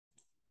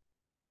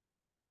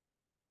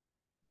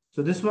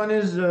So this one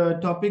is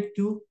topic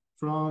 2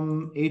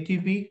 from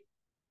ATP,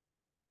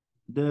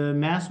 the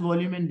mass,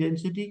 volume, and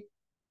density.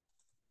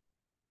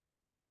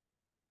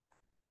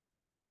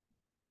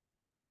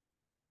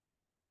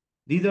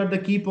 These are the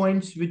key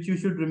points which you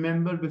should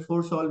remember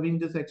before solving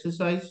this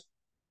exercise.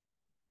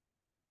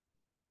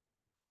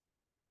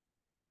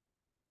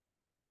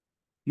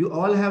 You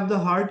all have the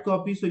hard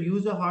copy, so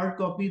use a hard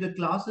copy. The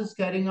class is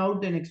carrying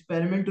out an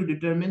experiment to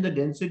determine the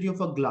density of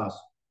a glass.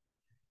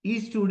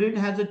 Each student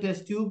has a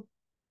test tube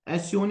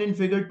as shown in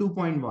figure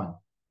 2.1.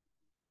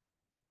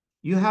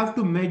 You have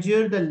to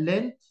measure the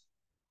length.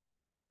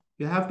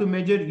 You have to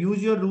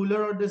use your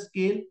ruler or the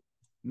scale,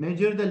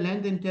 measure the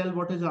length and tell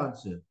what is the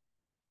answer.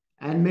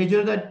 And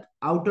measure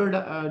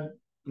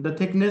the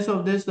thickness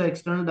of this, the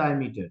external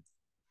diameter.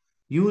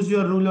 Use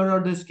your ruler or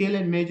the scale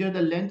and measure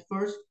the length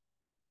first.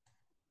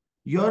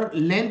 Your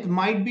length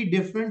might be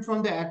different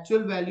from the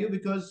actual value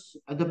because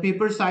the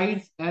paper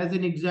size, as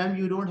in exam,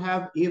 you don't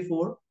have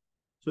A4.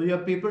 So your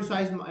paper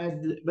size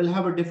will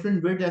have a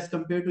different width as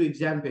compared to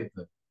exam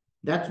paper.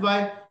 That's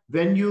why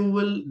when you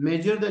will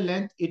measure the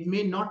length, it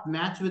may not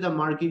match with a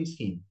marking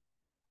scheme.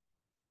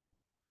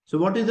 So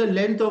what is the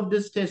length of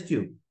this test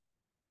tube?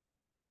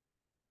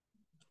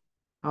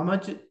 How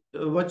much,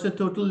 what's the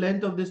total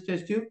length of this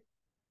test tube?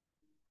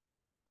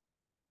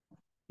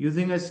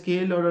 Using a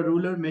scale or a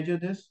ruler, measure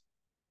this.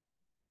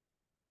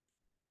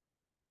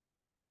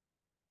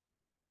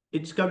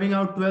 It's coming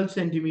out 12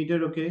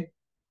 centimeter, okay?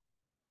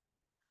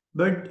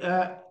 But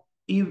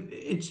if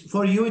it's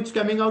for you, it's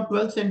coming out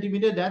 12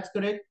 centimeter. That's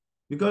correct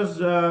because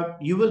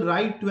you will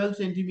write 12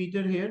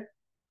 centimeter here.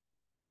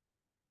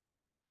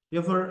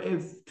 Yeah, for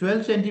if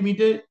 12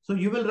 centimeter, so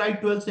you will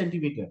write 12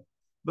 centimeter.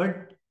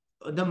 But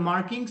the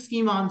marking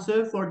scheme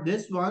answer for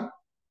this one,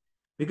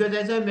 because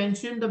as I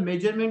mentioned, the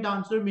measurement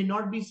answer may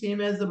not be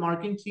same as the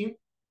marking scheme.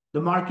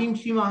 The marking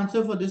scheme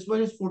answer for this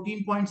one is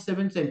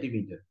 14.7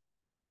 centimeter.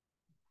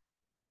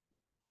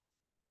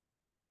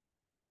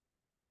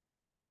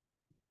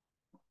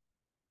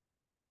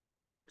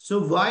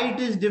 So why it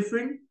is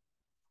different?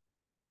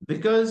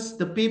 Because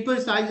the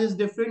paper size is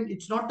different.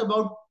 It's not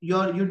about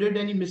you did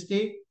any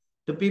mistake.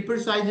 The paper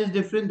size is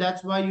different.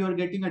 That's why you are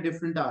getting a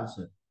different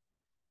answer.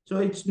 So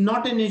it's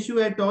not an issue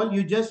at all.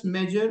 You just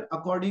measure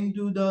according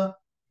to the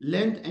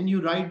length and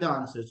you write the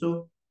answer.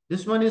 So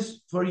this one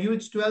is for you,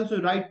 it's 12,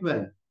 so write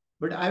 12.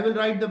 But I will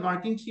write the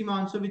marking scheme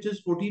answer, which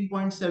is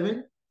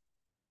 14.7.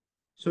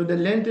 So the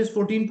length is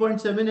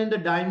 14.7 and the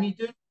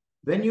diameter,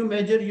 when you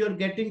measure, you're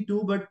getting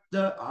 2, but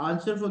the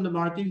answer from the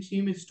marking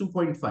scheme is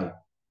 2.5.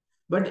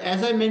 But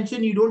as I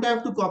mentioned, you don't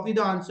have to copy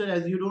the answer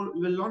as you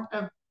will not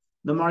have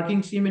the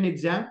marking scheme in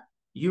exam.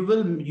 You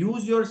will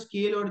use your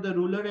scale or the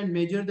ruler and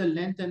measure the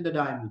length and the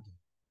diameter.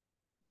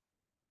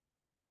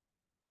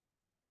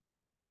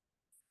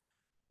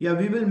 Yeah,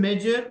 we will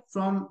measure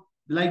from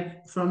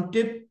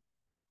tip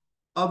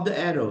of the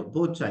arrow,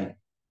 both sides.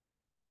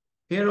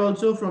 Here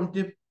also from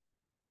tip,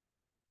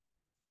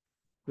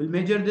 we'll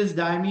measure this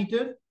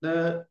diameter,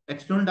 the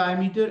external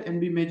diameter, and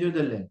we measure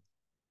the length.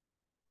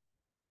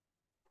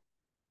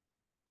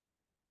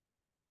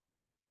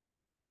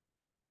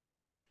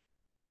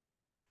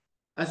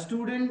 A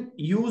student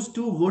used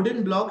 2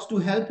 wooden blocks to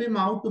help him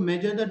out to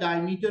measure the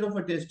diameter of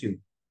a test tube.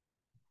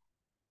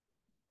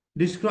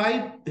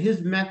 Describe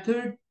his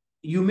method.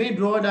 You may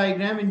draw a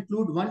diagram,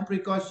 include one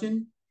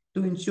precaution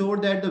to ensure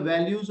that the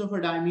values of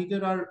a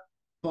diameter are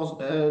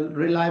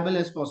reliable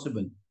as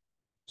possible.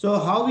 So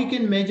how we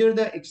can measure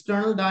the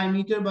external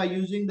diameter by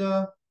using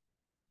the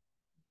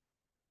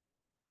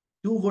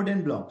 2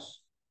 wooden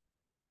blocks.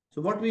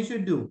 So what we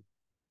should do?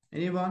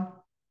 Anyone?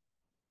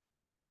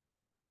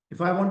 If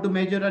I want to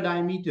measure a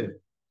diameter,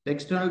 the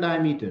external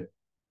diameter,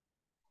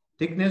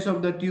 thickness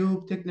of the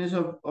tube, thickness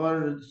of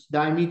or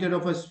diameter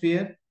of a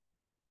sphere.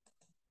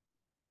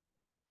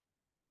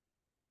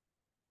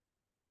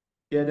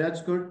 Yeah,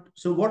 that's good.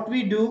 So what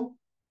we do,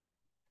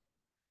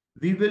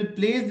 we will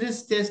place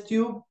this test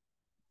tube.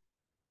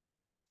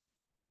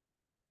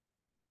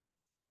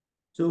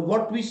 So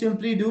what we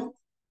simply do,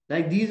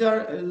 like these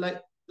are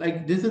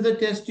like this is a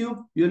test tube.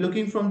 You're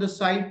looking from the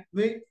side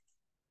way,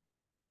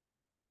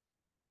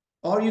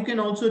 or you can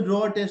also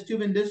draw a test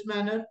tube in this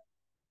manner.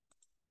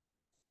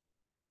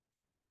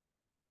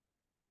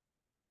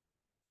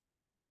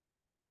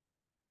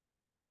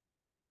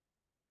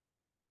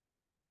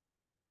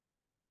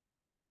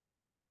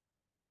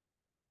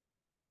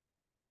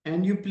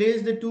 And you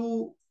place the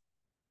 2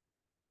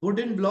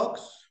 wooden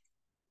blocks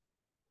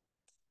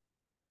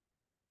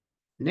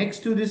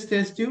next to this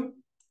test tube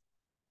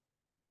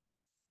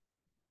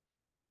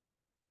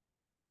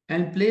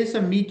and place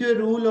a meter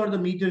rule or the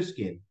meter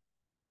scale.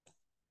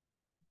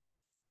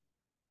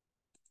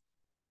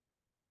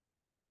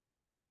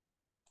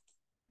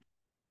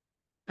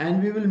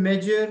 And we will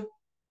measure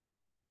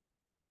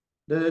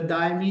the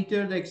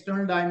diameter, the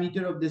external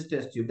diameter of this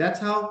test tube. That's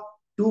how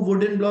 2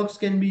 wooden blocks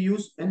can be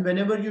used. And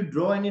whenever you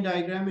draw any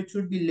diagram, it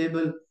should be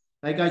labeled.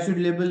 Like I should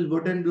label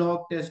wooden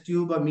block, test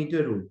tube, or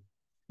meter rule.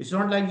 It's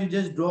not like you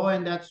just draw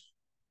and that's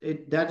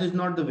it. That is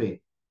not the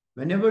way.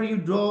 Whenever you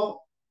draw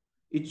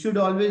it should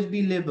always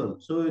be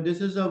labeled. So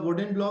this is a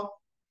wooden block.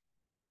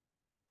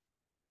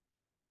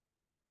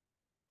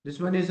 This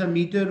one is a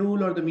meter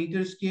rule or the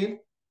meter scale.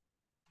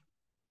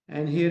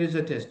 And here is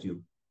a test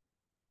tube.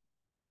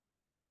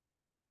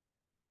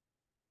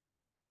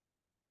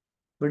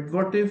 But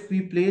what if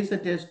we place a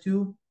test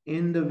tube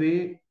in the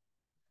way,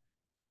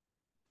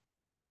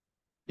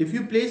 if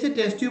you place a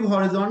test tube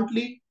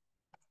horizontally,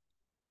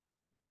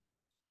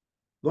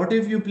 what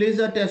if you place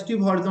a test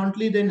tube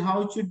horizontally, then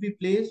how it should be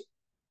placed?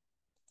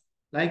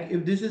 Like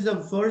if this is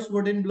a first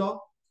wooden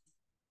block,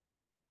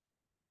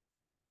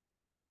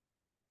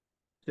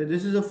 so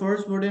this is the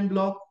first wooden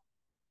block,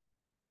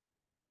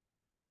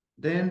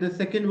 then the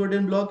second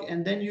wooden block,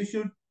 and then you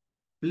should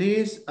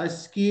place a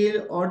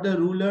scale or the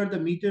ruler, the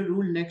meter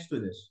rule next to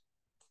this.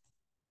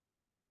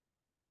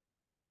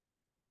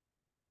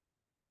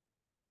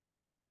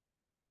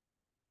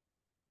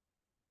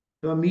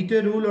 So a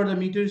meter rule or the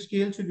meter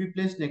scale should be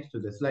placed next to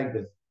this, like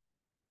this.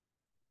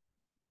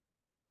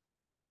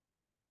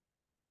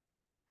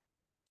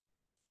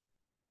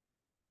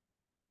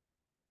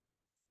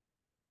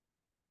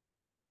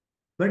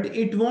 But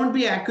it won't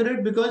be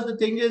accurate because the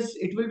thing is,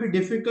 it will be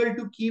difficult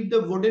to keep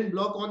the wooden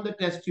block on the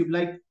test tube.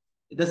 Like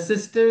the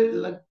sister,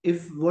 like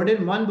if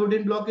one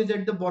wooden block is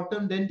at the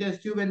bottom, then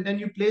test tube, and then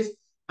you place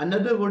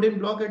another wooden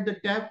block at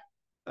the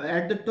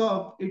at the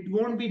top, it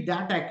won't be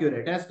that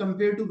accurate as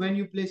compared to when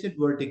you place it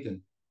vertical.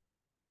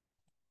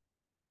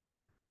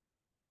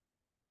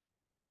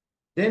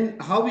 Then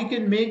how we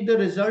can make the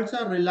results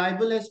are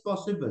reliable as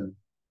possible?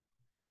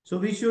 So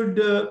we should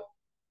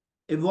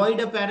avoid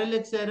a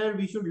parallax error.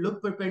 We should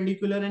look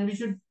perpendicular, and we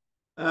should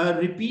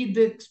repeat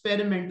the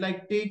experiment.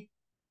 Like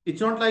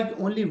it's not like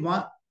only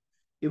one,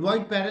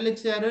 avoid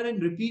parallax error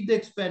and repeat the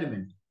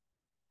experiment.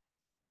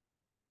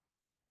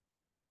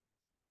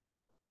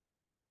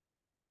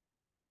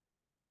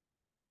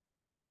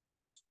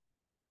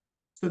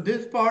 So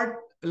this part,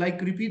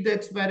 like repeat the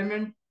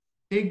experiment,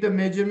 take the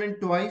measurement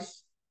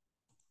twice.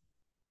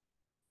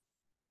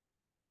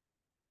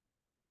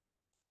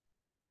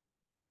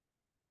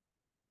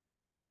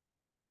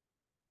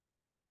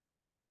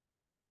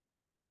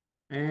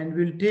 And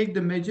we'll take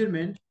the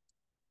measurement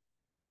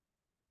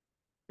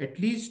at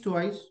least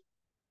twice.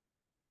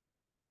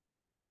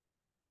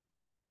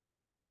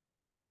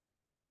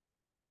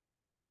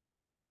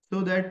 So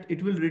that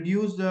it will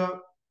reduce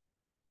the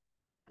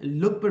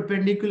look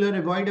perpendicular,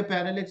 avoid a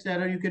parallax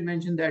error. You can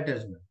mention that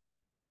as well.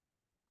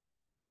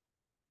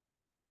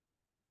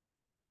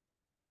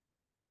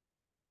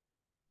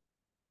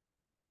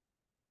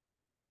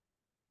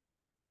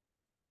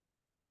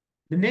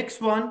 The next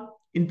one,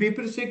 in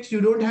paper 6,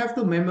 you don't have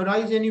to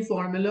memorize any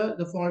formula.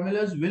 The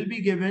formulas will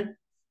be given.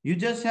 You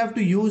just have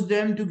to use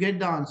them to get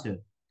the answer.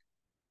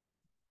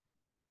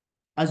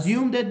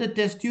 Assume that the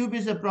test tube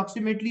is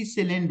approximately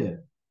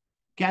cylinder.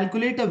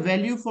 Calculate a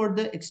value for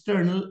the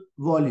external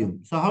volume.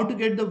 So how to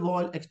get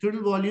the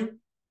external volume?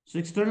 So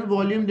external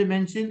volume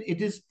dimension,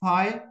 it is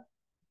pi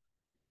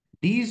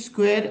d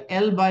square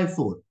L by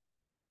 4.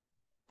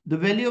 The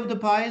value of the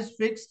pi is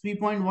fixed,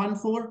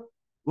 3.14.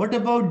 What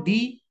about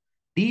d?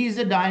 D is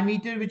the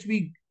diameter which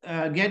we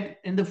get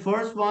in the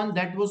first one,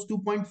 that was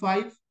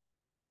 2.5.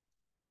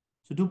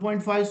 So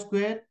 2.5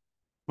 square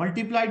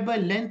multiplied by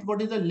length.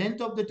 What is the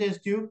length of the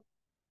test tube?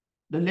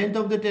 The length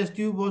of the test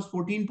tube was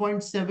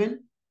 14.7.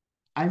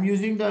 I'm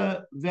using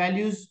the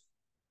values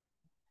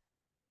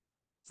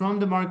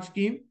from the mark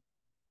scheme.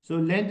 So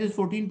length is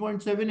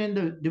 14.7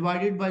 and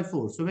divided by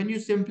 4. So when you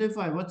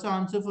simplify, what's the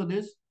answer for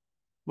this?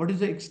 What is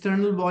the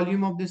external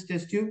volume of this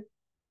test tube?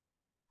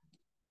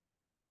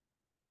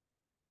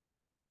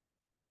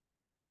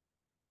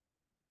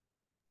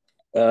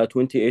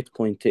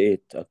 28.8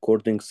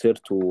 according, sir,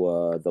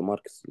 to the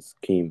marks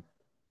scheme.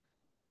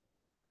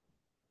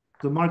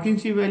 So marking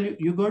C value,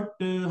 you got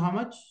how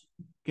much?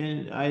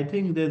 I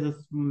think there's a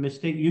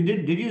mistake.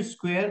 Did you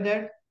square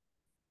that?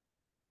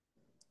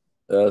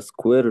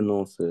 Square,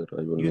 no, sir.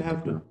 I will You make have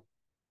it to. now.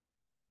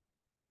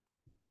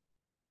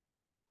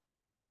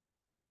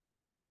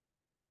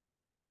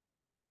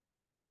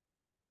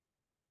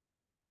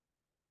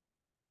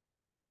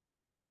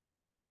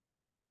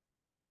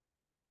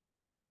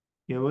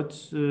 Yeah,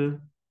 what's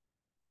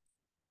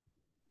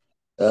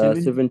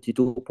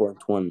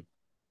 72.1.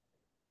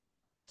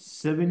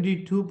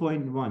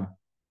 72.1.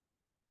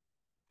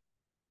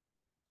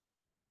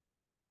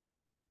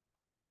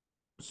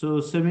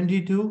 So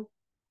 72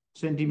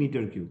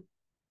 centimeter cube.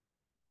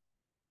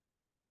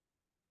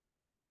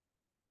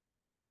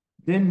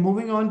 Then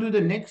moving on to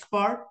the next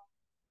part.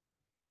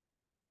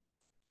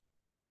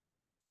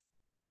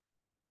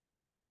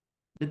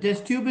 The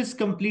test tube is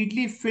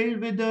completely filled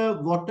with the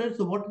water.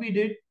 So what we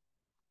did,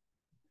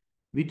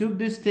 we took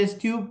this test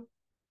tube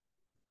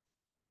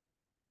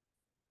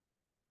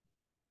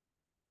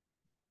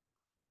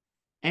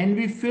and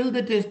we filled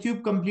the test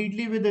tube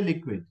completely with the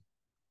liquid.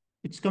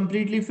 It's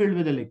completely filled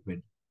with a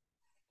liquid.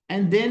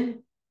 And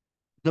then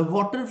the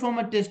water from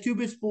a test tube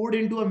is poured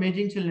into a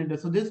measuring cylinder.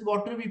 So this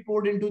water we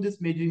poured into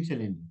this measuring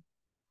cylinder.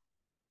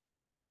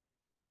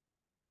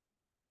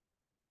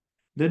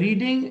 The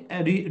reading,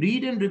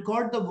 read and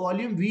record the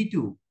volume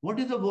V2. What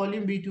is the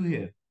volume V2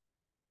 here?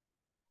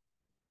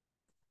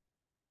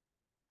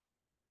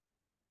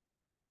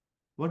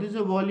 What is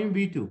the volume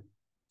V2?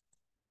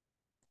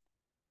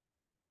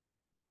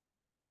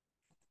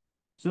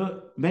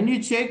 So when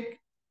you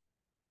check,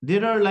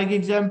 there are like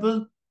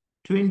example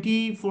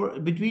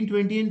 24, between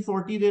 20 and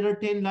 40, there are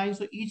 10 lines.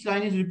 So each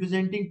line is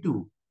representing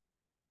 2.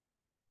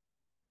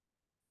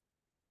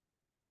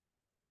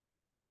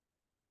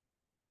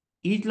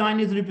 Each line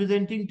is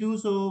representing 2.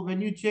 So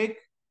when you check,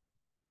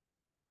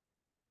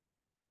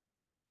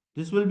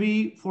 this will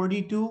be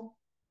 42.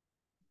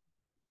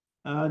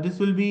 This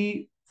will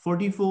be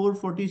 44,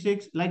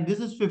 46. Like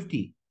this is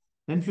 50.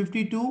 Then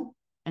 52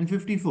 and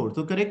 54.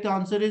 So correct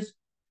answer is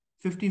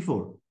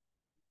 54.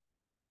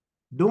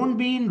 Don't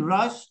be in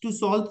rush to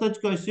solve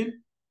such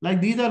question. Like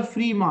these are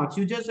free marks.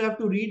 You just have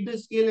to read the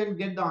scale and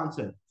get the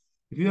answer.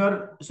 If you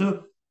are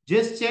so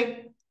just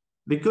check,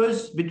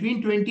 because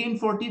between 20 and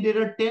 40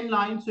 there are 10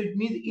 lines. So it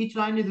means each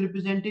line is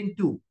representing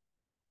 2.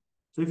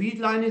 So if each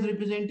line is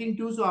representing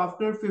 2, so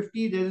after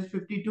 50 there is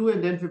 52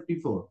 and then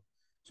 54.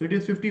 So it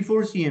is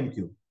 54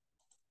 CMQ.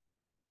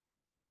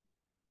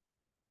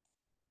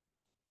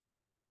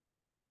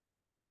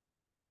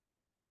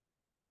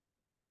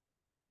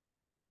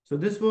 So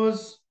this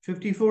was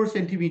 54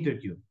 centimeter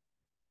cube.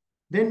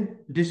 Then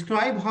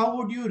describe how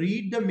would you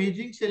read the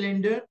measuring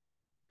cylinder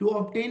to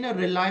obtain a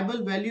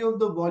reliable value of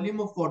the volume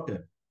of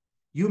water.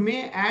 You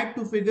may add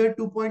to figure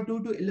 2.2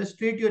 to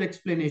illustrate your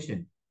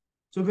explanation.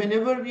 So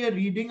whenever we are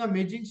reading a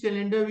measuring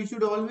cylinder, we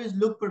should always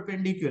look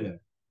perpendicular.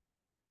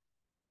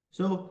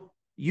 So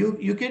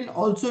you can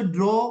also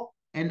draw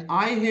an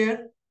eye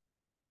here,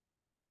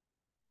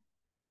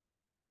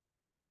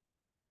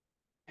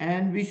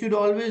 and we should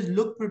always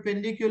look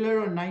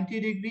perpendicular on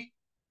 90-degree.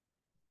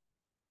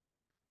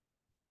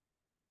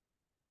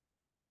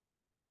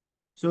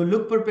 So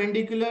look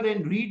perpendicular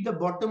and read the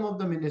bottom of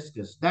the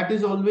meniscus. That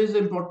is always the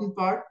important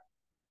part,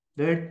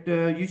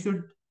 that you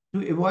should,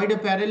 to avoid a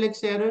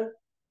parallax error,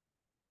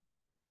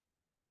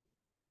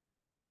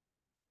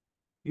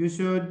 you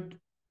should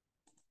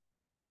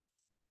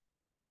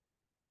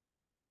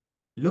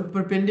look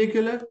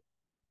perpendicular.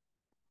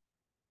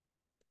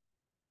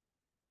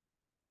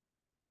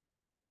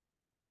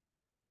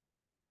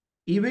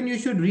 Even you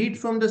should read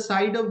from the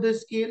side of the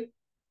scale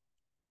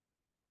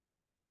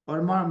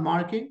or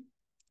marking,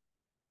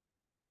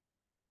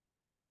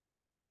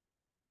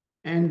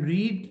 and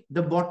read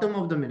the bottom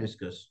of the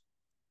meniscus.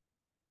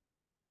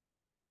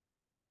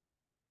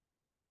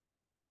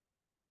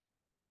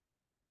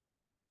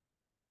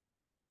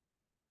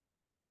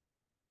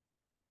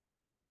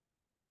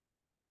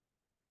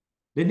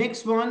 The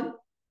next one,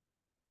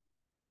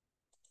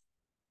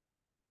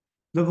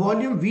 the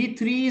volume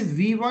V3 is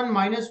V1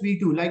 minus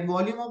V2. Like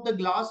volume of the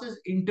glass is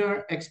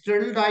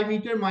external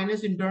diameter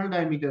minus internal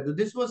diameter. So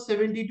this was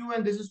 72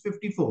 and this is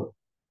 54.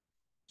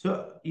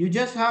 So you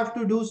just have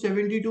to do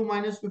 72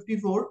 minus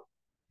 54,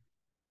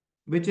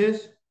 which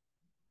is,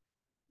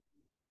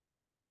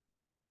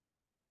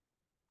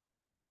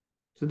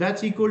 so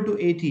that's equal to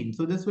 18.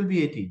 So this will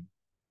be 18.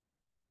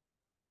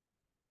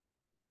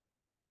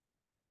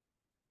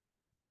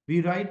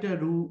 We write a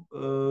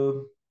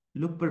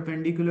look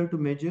perpendicular to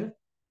measure.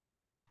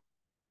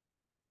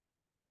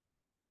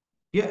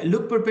 Yeah,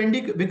 look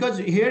perpendicular, because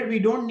here we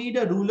don't need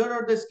a ruler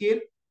or the scale.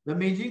 The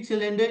measuring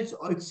cylinder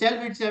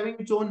itself, it's having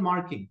its own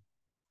marking.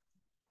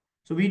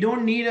 So we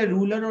don't need a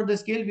ruler or the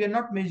scale. We are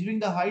not measuring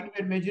the height,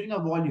 we are measuring a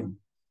volume.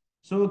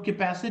 So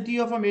capacity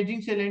of a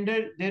measuring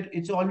cylinder, there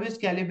it's always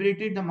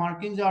calibrated. The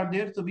markings are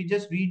there. So we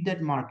just read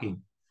that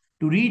marking.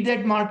 To read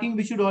that marking,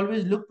 we should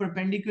always look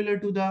perpendicular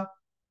to the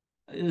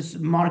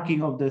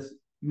marking of the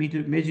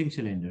measuring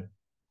cylinder.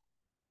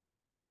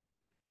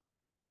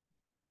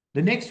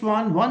 The next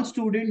one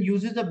student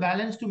uses a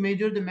balance to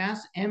measure the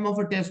mass M of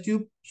a test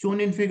tube shown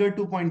in figure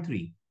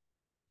 2.3.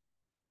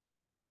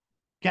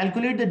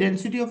 Calculate the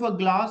density of a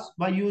glass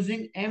by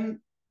using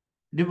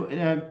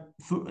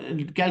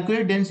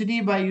calculate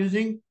density by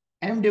using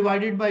M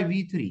divided by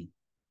V3.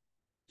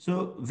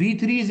 So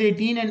V3 is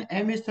 18 and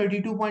M is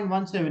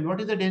 32.17.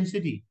 What is the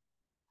density?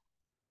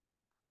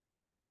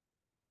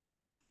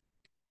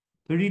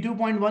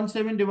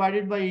 32.17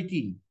 divided by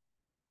 18.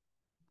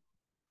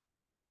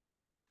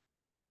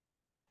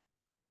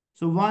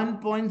 So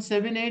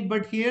 1.78,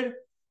 but here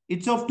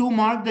it's of 2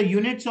 mark. The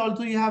units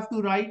also you have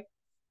to write.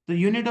 The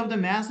unit of the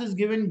mass is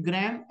given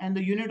gram and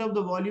the unit of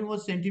the volume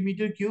was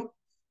centimeter cube.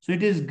 So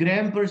it is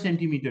gram per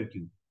centimeter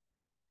cube.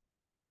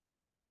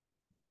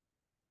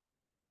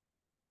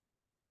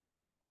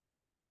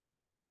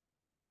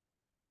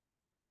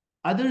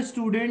 Other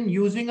student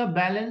using a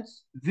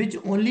balance which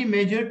only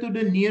measure to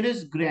the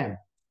nearest gram.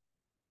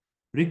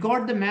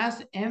 Record the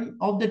mass M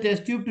of the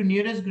test tube to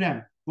nearest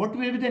gram. What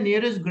will be the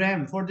nearest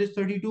gram for this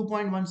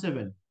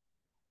 32.17?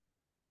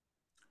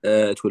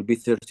 It will be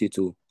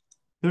 32.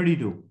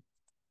 32.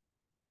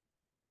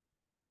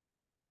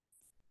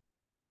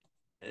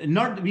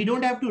 Not, we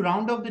don't have to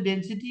round off the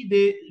density.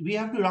 We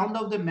have to round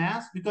off the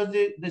mass, because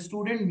the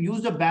student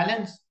used a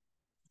balance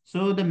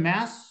So the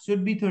mass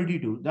should be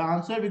 32. The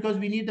answer, because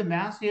we need the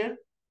mass here,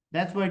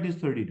 that's why it is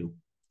 32.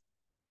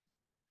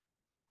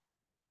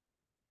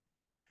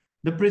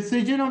 The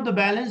precision of the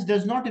balance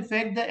does not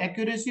affect the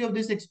accuracy of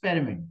this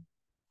experiment.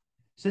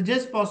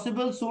 Suggest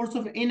possible source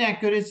of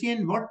inaccuracy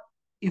and what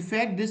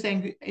effect this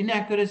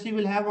inaccuracy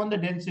will have on the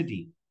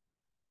density.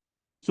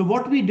 So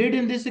what we did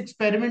in this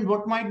experiment,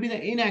 what might be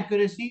the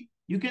inaccuracy?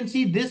 You can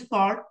see this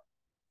part.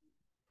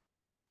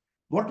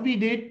 What we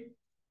did,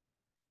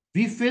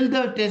 we filled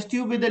the test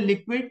tube with a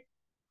liquid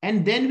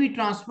and then we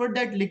transferred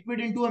that liquid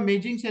into a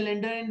measuring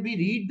cylinder and we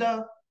read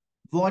the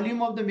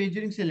volume of the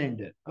measuring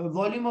cylinder,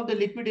 volume of the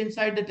liquid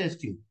inside the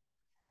test tube.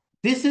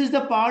 This is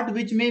the part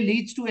which may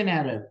leads to an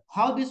error.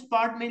 How this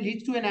part may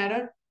lead to an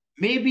error?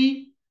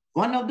 Maybe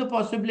one of the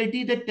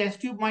possibility that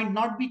test tube might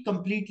not be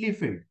completely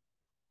filled.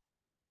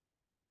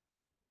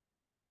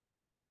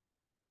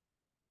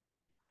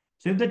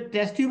 So if the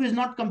test tube is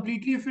not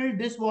completely filled,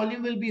 this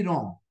volume will be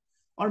wrong.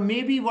 Or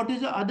maybe what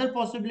is the other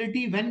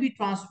possibility? When we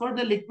transfer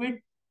the liquid,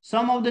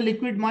 some of the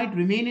liquid might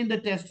remain in the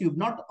test tube.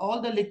 Not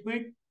all the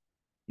liquid.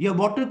 Your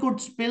water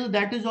could spill.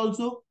 That is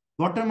also,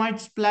 water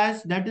might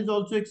splash. That is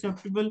also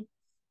acceptable.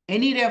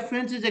 Any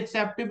reference is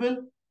acceptable.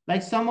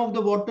 Like some of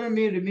the water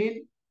may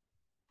remain.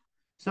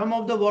 Some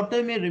of the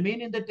water may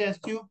remain in the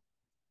test tube.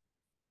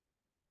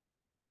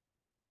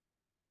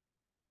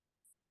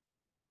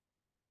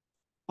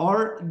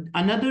 Or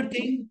another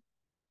thing,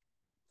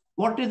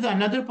 what is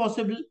another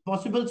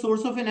possible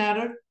source of an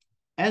error?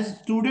 As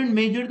student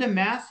measure the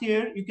mass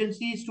here, you can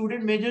see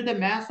student measure the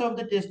mass of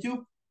the test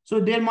tube.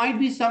 So there might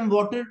be some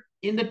water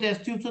in the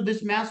test tube, so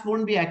this mass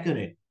won't be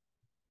accurate.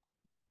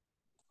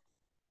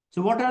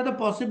 So what are the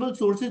possible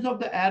sources of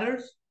the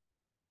errors?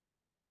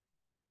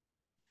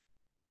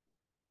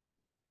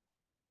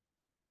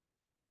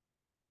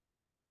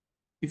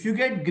 If you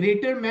get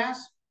greater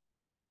mass,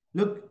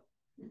 look,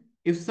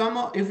 if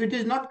it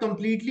is not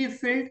completely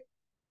filled,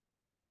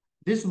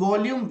 this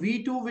volume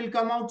V2 will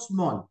come out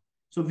small.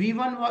 So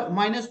V1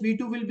 minus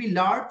V2 will be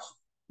large,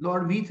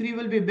 or V3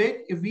 will be big.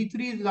 If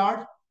V3 is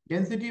large,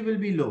 density will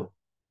be low.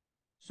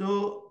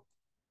 So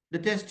the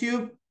test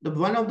tube, the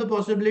one of the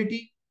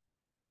possibility,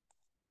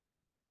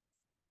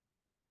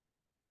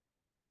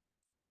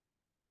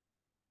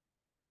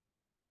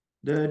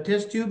 the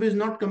test tube is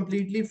not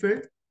completely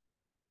filled.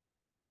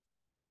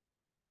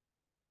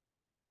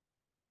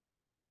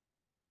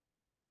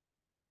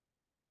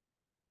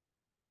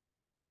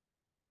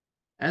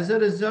 As a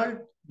result,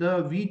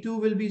 the V2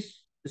 will be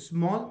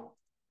small,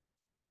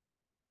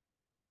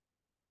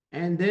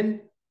 and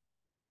then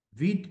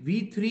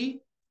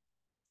V3,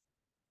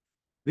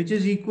 which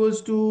is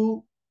equals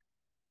to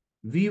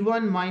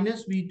V1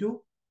 minus V2,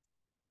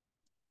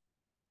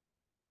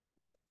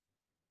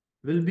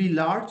 will be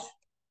large.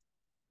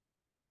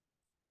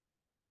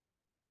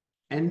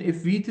 And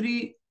if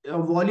V3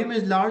 volume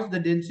is large, the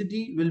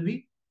density will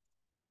be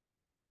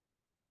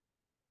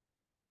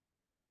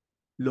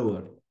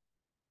lower.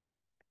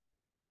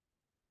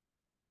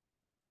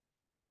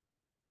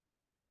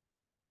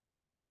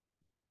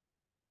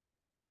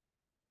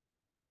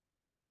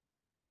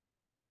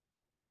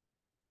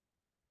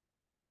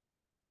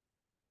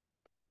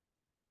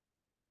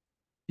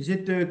 Is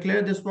it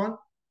clear, this one?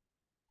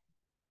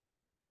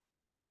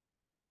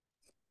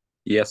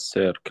 Yes,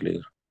 sir, clear.